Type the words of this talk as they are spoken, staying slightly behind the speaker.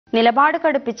നിലപാട്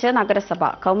കടുപ്പിച്ച് നഗരസഭ.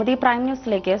 കൗമുദി പ്രൈം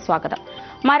ന്യൂസിലേക്ക് സ്വാഗതം.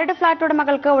 മരട് ഫ്ളാറ്റ്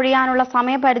ഉടമകൾക്ക് ഒഴിയാനുള്ള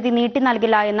സമയപരിധി നീട്ടി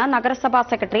നൽകില്ല എന്ന് നഗരസഭാ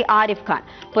സെക്രട്ടറി ആരിഫ് ഖാൻ.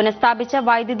 പുനഃസ്ഥാപിച്ച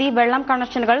വൈദ്യുതി വെള്ളം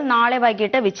കണക്ഷനുകൾ നാളെ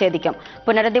വൈകിട്ട് വിച്ഛേദിക്കും.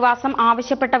 പുനരധിവാസം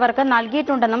ആവശ്യപ്പെട്ടവർക്ക്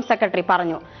നൽകിയിട്ടുണ്ടെന്നും സെക്രട്ടറി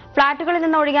പറഞ്ഞു. ഫ്ളാറ്റുകളിൽ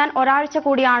നിന്ന് ഒഴിയാൻ ഒരാഴ്ച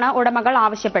കൂടിയാണ് ഉടമകൾ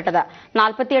ആവശ്യപ്പെട്ടത്.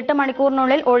 48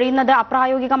 മണിക്കൂറിനുള്ളിൽ ഒഴിയുന്നത്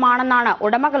അപ്രായോഗികമാണെന്നാണ്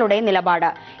ഉടമകളുടെ നിലപാട്.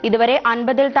 ഇതുവരെ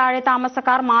 50-ൽ താഴെ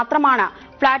താമസക്കാർ മാത്രമാണ്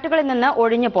ഫ്ളാറ്റുകളിൽ നിന്ന്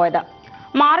ഒഴിഞ്ഞുപോയത്.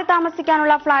 മാറി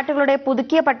താമസിക്കാനുള്ള ഫ്ളാറ്റുകളുടെ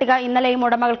പുതുക്കിയ പട്ടിക ഇന്നലെയും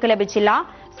ഉടമകൾക്ക് ലഭിച്ചില്ല.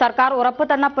 സർക്കാർ ഉറപ്പു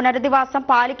തന്ന പുനരധിവാസം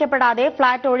പാലിക്കപ്പെടാതെ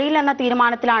ഫ്ളാറ്റ് ഒഴിയില്ലെന്ന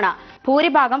തീരുമാനത്തിലാണ്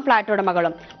ഭൂരിഭാഗം ഫ്ളാറ്റ്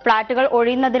ഉടമകളും. ഫ്ളാറ്റുകൾ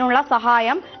ഒഴിയുന്നതിനുള്ള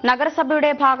സഹായം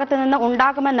നഗരസഭയുടെ ഭാഗത്തു നിന്ന്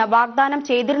ഉണ്ടാകുമെന്ന് വാഗ്ദാനം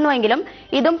ചെയ്തിരുന്നുവെങ്കിലും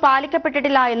ഇതും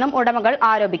പാലിക്കപ്പെട്ടിട്ടില്ല എന്നും ഉടമകൾ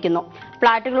ആരോപിക്കുന്നു.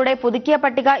 ഫ്ളാറ്റുകളുടെ പുതുക്കിയ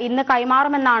പട്ടിക ഇന്ന്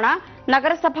കൈമാറുമെന്നാണ്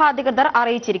നഗരസഭാ അധികൃതർ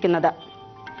അറിയിച്ചിരിക്കുന്നത്.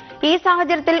 ഈ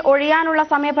സാഹചര്യത്തിൽ ഒഴിയാനുള്ള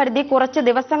സമയപരിധി കുറച്ച്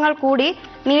ദിവസങ്ങൾ കൂടി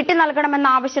നീട്ടി നൽകണമെന്ന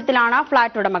ആവശ്യത്തിലാണ്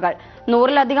ഫ്ളാറ്റ് ഉടമകൾ.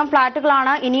 100-ലധികം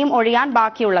ഫ്ളാറ്റുകളാണ് ഇനിയും ഒഴിയാൻ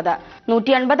ബാക്കിയുള്ളത്.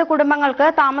 180 കുടുംബങ്ങൾക്ക്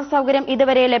താമസ സൗകര്യം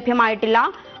ഇതുവരെ ലഭ്യമായിട്ടില്ല.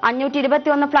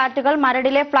 521 ഫ്ളാറ്റുകൾ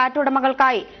മരടിലെ ഫ്ളാറ്റ്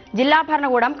ഉടമകൾക്കായി ജില്ലാ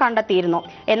ഭരണകൂടം കണ്ടെത്തിയിരുന്നു.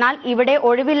 എന്നാൽ ഇവിടെ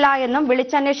ഒഴിവില്ല എന്നും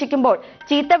വിളിച്ചന്വേഷിക്കുമ്പോൾ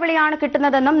ചീത്തവിളിയാണ്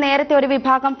കിട്ടുന്നതെന്നും നേരത്തെ ഒരു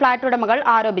വിഭാഗം ഫ്ളാറ്റ് ഉടമകൾ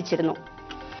ആരോപിച്ചിരുന്നു.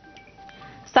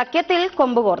 സഖ്യത്തിൽ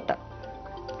കൊമ്പുകോർത്ത്.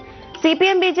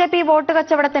 CPM-BJP വോട്ട്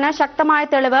കച്ചവടത്തിന് ശക്തമായ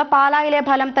തെളിവ് പാലായിലെ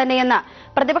ഫലം തന്നെയെന്ന്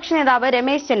പ്രതിപക്ഷ നേതാവ്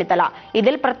രമേശ് ചെന്നിത്തല.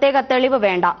 ഇതിൽ പ്രത്യേക തെളിവ്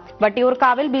വേണ്ട.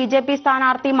 വട്ടിയൂർക്കാവിൽ BJP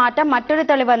സ്ഥാനാർത്ഥി മാറ്റം മറ്റൊരു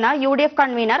തെളിവെന്ന് UDF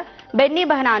കൺവീനർ ബെന്നി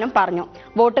ബെഹനാനും പറഞ്ഞു.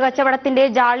 വോട്ട് കച്ചവടത്തിന്റെ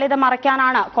ജാള്യത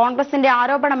മറയ്ക്കാനാണ് കോൺഗ്രസിന്റെ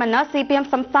ആരോപണമെന്ന് CPM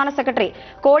സംസ്ഥാന സെക്രട്ടറി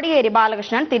കോടിയേരി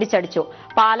ബാലകൃഷ്ണൻ തിരിച്ചടിച്ചു.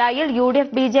 പാലായിൽ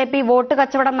UDF-BJP വോട്ട്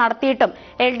കച്ചവടം നടത്തിയിട്ടും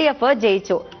LDF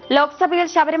ജയിച്ചു. ലോക്സഭയിൽ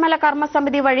ശബരിമല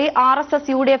കർമ്മസമിതി വഴി RSS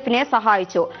UDF-നെ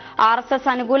സഹായിച്ചു. RSS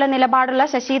അനുകൂല നിലപാടുള്ള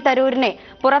ശശി തരൂരിനെ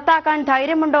പുറത്താക്കാൻ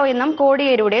ധൈര്യമുണ്ടോ എന്നും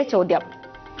കോടിയേരിയുടെ ചോദ്യം.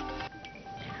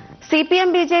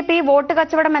 CPM-BJP വോട്ട്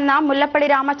കച്ചവടമെന്ന മുല്ലപ്പള്ളി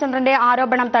രാമചന്ദ്രന്റെ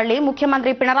ആരോപണം തള്ളി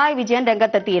മുഖ്യമന്ത്രി പിണറായി വിജയൻ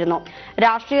രംഗത്തെത്തിയിരുന്നു.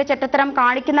 രാഷ്ട്രീയ ചെറ്റത്തരം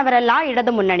കാണിക്കുന്നവരല്ല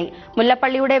ഇടതുമുന്നണി.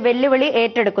 മുല്ലപ്പള്ളിയുടെ വെല്ലുവിളി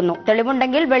ഏറ്റെടുക്കുന്നു.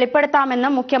 തെളിവുണ്ടെങ്കിൽ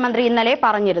വെളിപ്പെടുത്താമെന്നും മുഖ്യമന്ത്രി ഇന്നലെ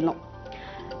പറഞ്ഞിരുന്നു.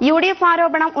 UDF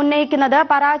ആരോപണം ഉന്നയിക്കുന്നത്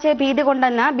പരാജയ ഭീതി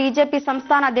കൊണ്ടെന്ന് BJP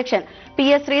സംസ്ഥാന അധ്യക്ഷൻ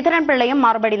PS ശ്രീധരൻപിള്ളയും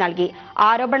മറുപടി നൽകി.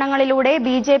 ആരോപണങ്ങളിലൂടെ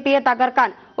BJPയെ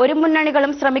തകർക്കാൻ ഒരു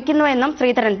മുന്നണികളും ശ്രമിക്കുന്നുവെന്നും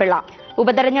ശ്രീധരൻപിള്ള.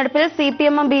 ഉപതെരഞ്ഞെടുപ്പിൽ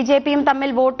CPM-ഉം BJP-യും തമ്മിൽ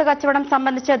വോട്ട് കച്ചവടം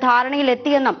സംബന്ധിച്ച്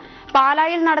ധാരണയിലെത്തിയെന്നും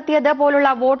പാലായിൽ നടത്തിയത് പോലുള്ള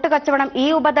വോട്ട് കച്ചവടം ഈ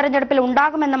ഉപതെരഞ്ഞെടുപ്പിൽ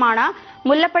ഉണ്ടാകുമെന്നുമാണ്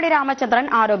മുല്ലപ്പള്ളി രാമചന്ദ്രൻ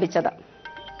ആരോപിച്ചത്.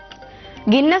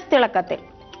 ഗിന്നസ് തിളക്കത്തിൽ.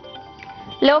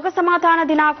 ലോകസമാധാന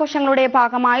ദിനാഘോഷങ്ങളുടെ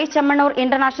ഭാഗമായി Chemmanur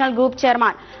international group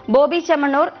chairman Bobby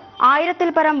Chemmanur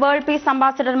 1000-ൽ പരം വേൾഡ് പീസ്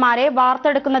അംബാസിഡർമാരെ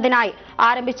വാർത്തെടുക്കുന്നതിനായി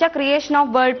ആരംഭിച്ച creation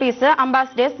of world piece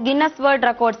ambassadors Guinness world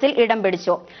റെക്കോർഡ്സിൽ ഇടം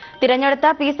പിടിച്ചു.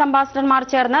 തിരഞ്ഞെടുത്ത പീസ് അംബാസിഡർമാർ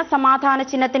ചേർന്ന് സമാധാന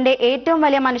ചിഹ്നത്തിന്റെ ഏറ്റവും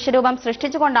വലിയ മനുഷ്യരൂപം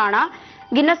സൃഷ്ടിച്ചുകൊണ്ടാണ്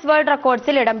ഗിന്നസ് വേൾഡ്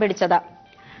റെക്കോർഡ്സിൽ ഇടം പിടിച്ചത്.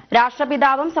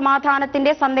 രാഷ്ട്രപിതാവും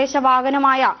സമാധാനത്തിന്റെ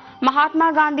സന്ദേശവാഹകനുമായ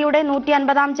മഹാത്മാഗാന്ധിയുടെ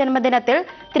 150-ാം ജന്മദിനത്തിൽ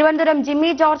തിരുവനന്തപുരം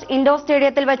ജിമ്മി ജോർജ് ഇൻഡോർ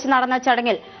സ്റ്റേഡിയത്തിൽ വെച്ച് നടന്ന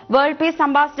ചടങ്ങിൽ വേൾഡ് പീസ്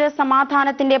അംബാസിഡേഴ്സ്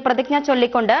സമാധാനത്തിന്റെ പ്രതിജ്ഞ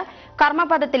ചൊല്ലിക്കൊണ്ട്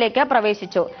കർമ്മപദത്തിലേക്ക്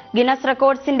പ്രവേശിച്ചു. ഗിന്നസ്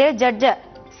റെക്കോർഡ്സിന്റെ ജഡ്ജ്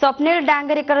സ്വപ്നിൽ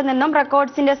ഡാങ്കരിക്കറിൽ നിന്നും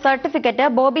റെക്കോർഡ്സിന്റെ സർട്ടിഫിക്കറ്റ്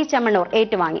ബോബി ചെമ്മണ്ണൂർ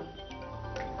ഏറ്റുവാങ്ങി.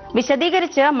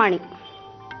 വിശദീകരിച്ച് മണി.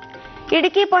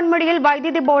 ഇടുക്കി പൊന്മുടിയിൽ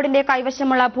വൈദ്യുതി ബോർഡിന്റെ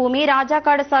കൈവശമുള്ള ഭൂമി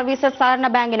രാജാക്കാട് സർവീസസ് സഹകരണ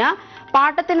ബാങ്കിന്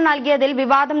പാട്ടത്തിന് നൽകിയതിൽ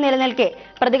വിവാദം നിലനിൽക്കെ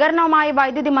പ്രതികരണവുമായി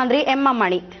വൈദ്യുതി മന്ത്രി M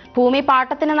മണി. ഭൂമി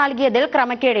പാട്ടത്തിന് നൽകിയതിൽ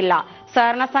ക്രമക്കേടില്ല.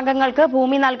 സഹകരണ സംഘങ്ങൾക്ക്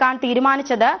ഭൂമി നൽകാൻ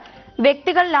തീരുമാനിച്ചത്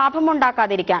വ്യക്തികൾ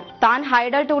ലാഭമുണ്ടാക്കാതിരിക്കാൻ. താൻ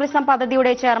ഹൈഡൽ ടൂറിസം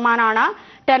പദ്ധതിയുടെ ചെയർമാനാണ്.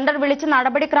 ടെൻഡർ വിളിച്ച്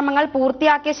നടപടിക്രമങ്ങൾ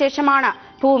പൂർത്തിയാക്കിയ ശേഷമാണ്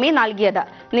ഭൂമി നൽകിയത്.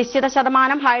 നിശ്ചിത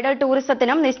ശതമാനം ഹൈഡൽ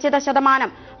ടൂറിസത്തിനും നിശ്ചിത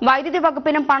ശതമാനം വൈദ്യുതി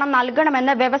വകുപ്പിനും പണം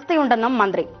നൽകണമെന്ന് വ്യവസ്ഥയുണ്ടെന്നും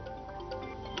മന്ത്രി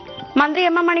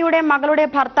M മണിയുടെ മകളുടെ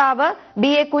ഭർത്താവ്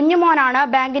BA കുഞ്ഞുമോനാണ്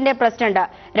ബാങ്കിന്റെ പ്രസിഡന്റ്.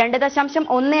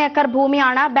 2.1 ഏക്കർ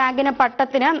ഭൂമിയാണ് ബാങ്കിന്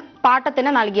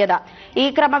പാട്ടത്തിന് നൽകിയത്. ഈ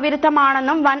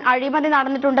ക്രമവിരുദ്ധമാണെന്നും വൻ അഴിമതി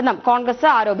നടന്നിട്ടുണ്ടെന്നും കോൺഗ്രസ്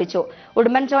ആരോപിച്ചു.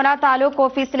 ഉടുമ്പൻചോല താലൂക്ക്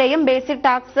ഓഫീസിലെയും ബേസിക്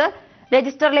ടാക്സ്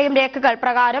രജിസ്റ്ററിലെയും രേഖകൾ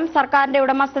പ്രകാരം സർക്കാരിന്റെ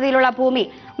ഉടമസ്ഥതയിലുള്ള ഭൂമി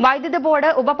വൈദ്യുതി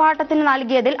ബോർഡ് ഉപപാട്ടത്തിന്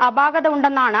നൽകിയതിൽ അപാകത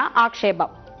ഉണ്ടെന്നാണ് ആക്ഷേപം.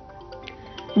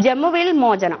 ജമ്മുവിൽ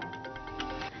മോചനം.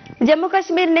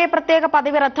 ജമ്മുകശ്മീരിന്റെ പ്രത്യേക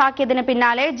പദവി റദ്ദാക്കിയതിന്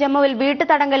പിന്നാലെ ജമ്മുവിൽ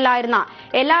വീട്ടുതടങ്കലിലായിരുന്ന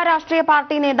എല്ലാ രാഷ്ട്രീയ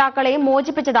പാർട്ടി നേതാക്കളെയും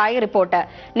മോചിപ്പിച്ചതായി റിപ്പോർട്ട്.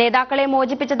 നേതാക്കളെ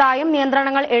മോചിപ്പിച്ചതായും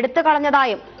നിയന്ത്രണങ്ങൾ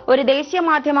എടുത്തുകളഞ്ഞതായും ഒരു ദേശീയ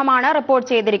മാധ്യമമാണ് റിപ്പോർട്ട്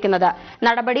ചെയ്തിരിക്കുന്നത്.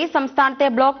 നടപടി സംസ്ഥാനത്തെ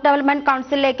ബ്ലോക്ക് ഡെവലപ്മെന്റ്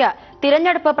കൌൺസിലിലേക്ക്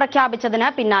തിരഞ്ഞെടുപ്പ് പ്രഖ്യാപിച്ചതിന്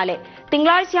പിന്നാലെ.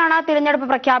 തിങ്കളാഴ്ചയാണ് തിരഞ്ഞെടുപ്പ്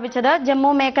പ്രഖ്യാപിച്ചത്.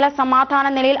 ജമ്മു മേഖല സമാധാന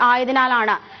നിലയിൽ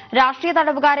ആയതിനാലാണ് രാഷ്ട്രീയ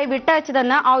തടവുകാരെ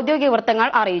വിട്ടയച്ചതെന്ന് ഔദ്യോഗിക വൃത്തങ്ങൾ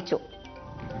അറിയിച്ചു.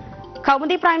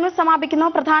 കൗമുദി പ്രൈം ന്യൂസ് സമാപിക്കുന്നു.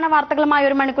 പ്രധാന വാർത്തകളുമായി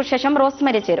 1 മണിക്കൂർ ശേഷം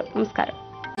റോസ്മരി ചേരും. നമസ്കാരം.